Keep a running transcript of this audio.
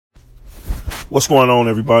What's going on,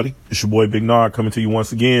 everybody? It's your boy Big Nard coming to you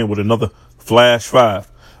once again with another Flash 5.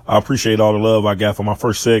 I appreciate all the love I got for my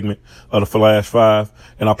first segment of the Flash 5,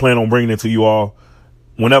 and I plan on bringing it to you all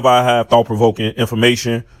whenever I have thought-provoking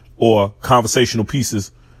information or conversational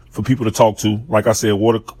pieces for people to talk to. Like I said,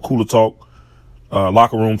 water cooler talk,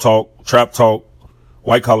 locker room talk, trap talk,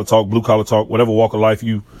 white collar talk, blue collar talk, whatever walk of life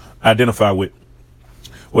you identify with.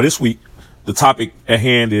 Well, this week, the topic at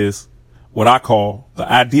hand is what I call the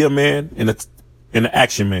idea man and the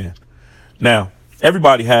action man. Now,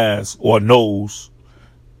 everybody has or knows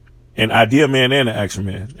an idea man and an action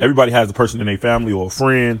man. Everybody has a person in their family or a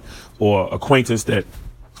friend or acquaintance that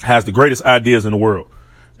has the greatest ideas in the world.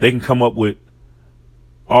 They can come up with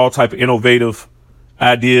all type of innovative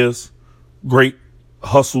ideas, great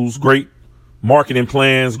hustles, great marketing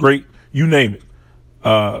plans, great, you name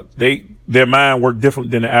it. Their mind work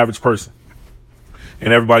different than the average person.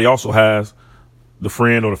 And everybody also has the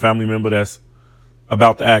friend or the family member that's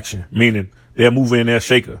about the action, meaning they're mover and they're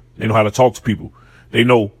shaker. They know how to talk to people. They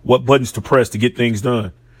know what buttons to press to get things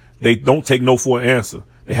done. They don't take no for an answer.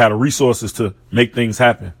 They have the resources to make things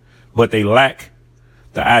happen, but they lack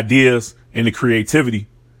the ideas and the creativity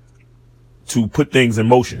to put things in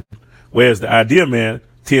motion. Whereas the idea man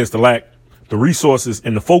tends to lack the resources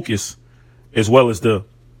and the focus, as well as the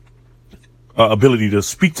ability to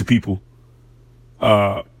speak to people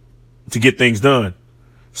to get things done.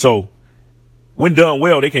 So when done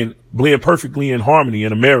well, they can blend perfectly in harmony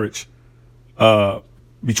in a marriage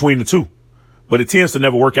between the two. But it tends to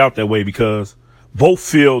never work out that way because both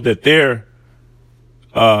feel that their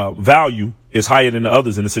value is higher than the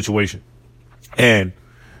others in the situation. And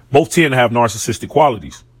both tend to have narcissistic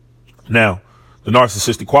qualities. Now, the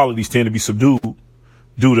narcissistic qualities tend to be subdued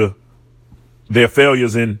due to their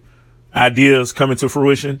failures in ideas coming to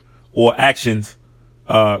fruition or actions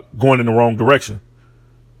going in the wrong direction.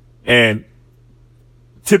 And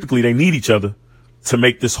typically they need each other to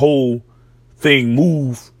make this whole thing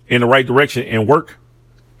move in the right direction and work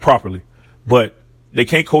properly. But they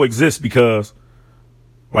can't coexist because,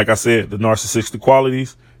 like I said, the narcissistic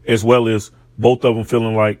qualities, as well as both of them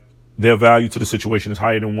feeling like their value to the situation is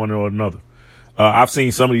higher than one or another. I've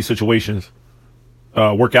seen some of these situations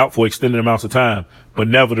work out for extended amounts of time, but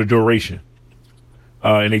never the duration.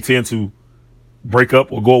 And they tend to break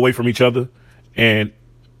up or go away from each other, and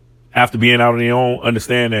after being out on their own,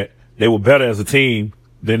 understand that they were better as a team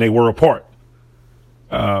than they were apart.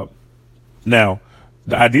 Now,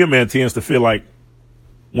 the idea man tends to feel like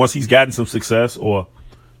once he's gotten some success or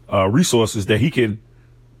resources that he can,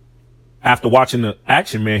 after watching the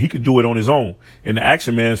action man, he could do it on his own. And the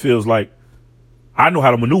action man feels like, I know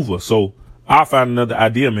how to maneuver, so I'll find another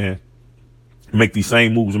idea man, make these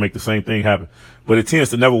same moves and make the same thing happen. But it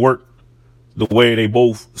tends to never work the way they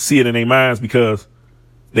both see it in their minds because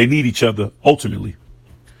they need each other ultimately.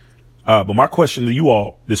 But my question to you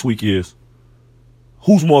all this week is,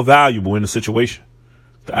 who's more valuable in the situation?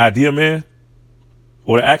 The idea man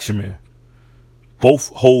or the action man? Both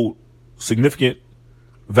hold significant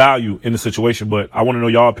value in the situation, but I want to know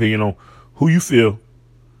your opinion on who you feel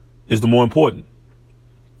is the more important.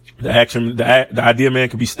 The idea man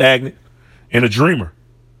could be stagnant and a dreamer.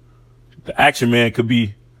 The action man could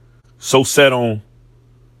be so set on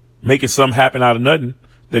making something happen out of nothing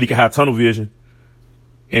that he can have tunnel vision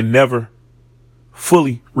and never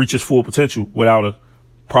fully reach his full potential without a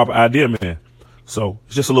proper idea man. So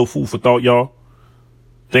it's just a little food for thought, y'all.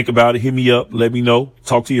 Think about it. Hit me up. Let me know.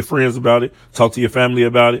 Talk to your friends about it. Talk to your family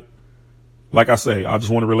about it. Like I say, I just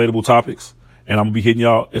want relatable topics, and I'm going to be hitting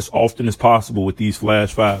y'all as often as possible with these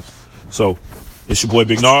Flash 5s. So it's your boy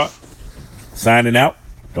Big Nard signing out.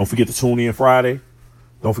 Don't forget to tune in Friday.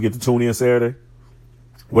 Don't forget to tune in Saturday.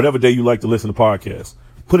 Whatever day you like to listen to podcasts.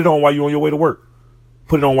 Put it on while you're on your way to work.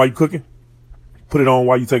 Put it on while you're cooking. Put it on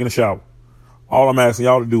while you're taking a shower. All I'm asking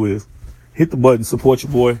y'all to do is hit the button, support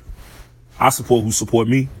your boy. I support who support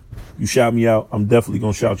me. You shout me out, I'm definitely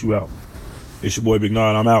going to shout you out. It's your boy Big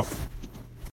Nard. I'm out.